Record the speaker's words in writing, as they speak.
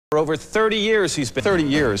For over 30 years, he's been 30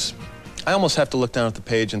 years. I almost have to look down at the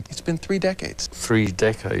page, and it's been 3 decades. 3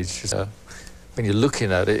 decades. When you're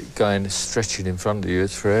looking at it, stretching in front of you,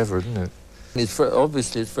 it's forever, isn't it?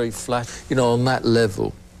 Obviously, it's very flat. You know, on that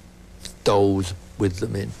level, dolls with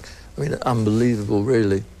them in. I mean, unbelievable,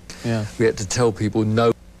 really. Yeah. We had to tell people,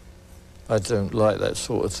 no, I don't like that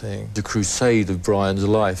sort of thing. The crusade of Brian's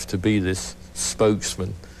life to be this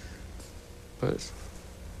spokesman. But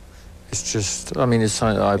it's just, I mean, it's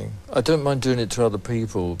something I don't mind doing it to other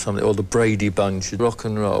people, something, or the Brady Bunch, rock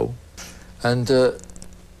and roll. And a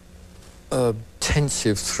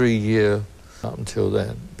intensive 3-year up until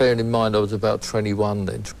then. Bearing in mind I was about 21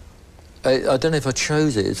 then. I don't know if I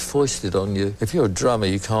chose it, it's foisted on you. If you're a drummer,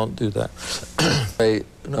 you can't do that.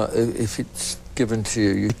 No, if it's given to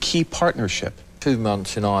you... A key partnership. 2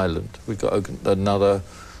 months in Ireland. We've got another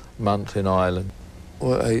month in Ireland.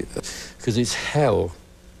 Because it's hell.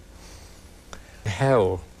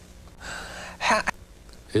 Hell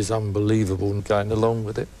is unbelievable going along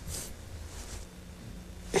with it.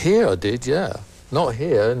 Here I did, yeah. Not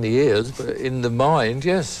here in the ears, but in the mind,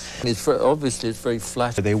 yes. Obviously, it's very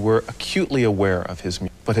flat. They were acutely aware of his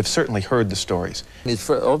music, but have certainly heard the stories.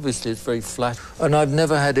 Obviously, it's very flat. And I've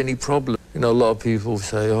never had any problem. You know, a lot of people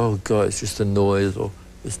say, oh, God, it's just a noise, or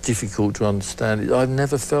it's difficult to understand it. I've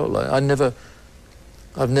never felt like it.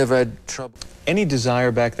 I've never had trouble. Any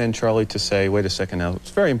desire back then, Charlie, to say, wait a second now,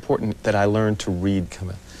 it's very important that I learn to read.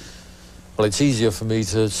 Well, it's easier for me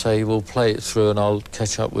to say, well, play it through and I'll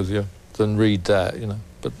catch up with you, than read that, you know.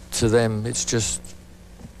 But to them, it's just,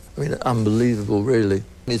 I mean, unbelievable, really.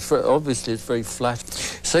 Obviously, it's very flat.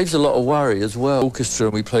 It saves a lot of worry as well. Orchestra,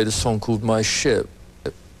 and we played a song called My Ship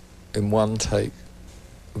in one take.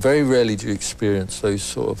 Very rarely do you experience those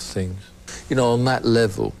sort of things. You know, on that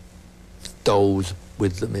level, dolls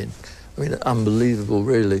with them in. I mean, unbelievable,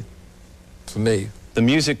 really, for me. The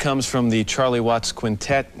music comes from the Charlie Watts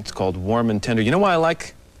Quintet. It's called Warm and Tender. You know why I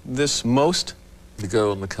like this most? The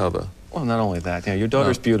girl on the cover. Well, not only that, yeah, your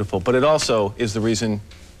daughter's beautiful, but it also is the reason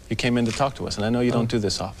you came in to talk to us, and I know you don't do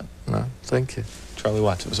this often. No, thank you. Charlie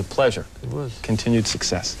Watts, it was a pleasure. It was. Continued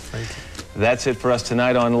success. Thank you. That's it for us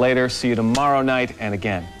tonight on Later. See you tomorrow night, and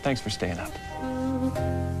again, thanks for staying up.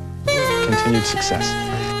 Continued success.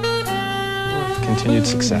 Continued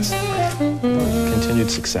success.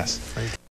 Continued success.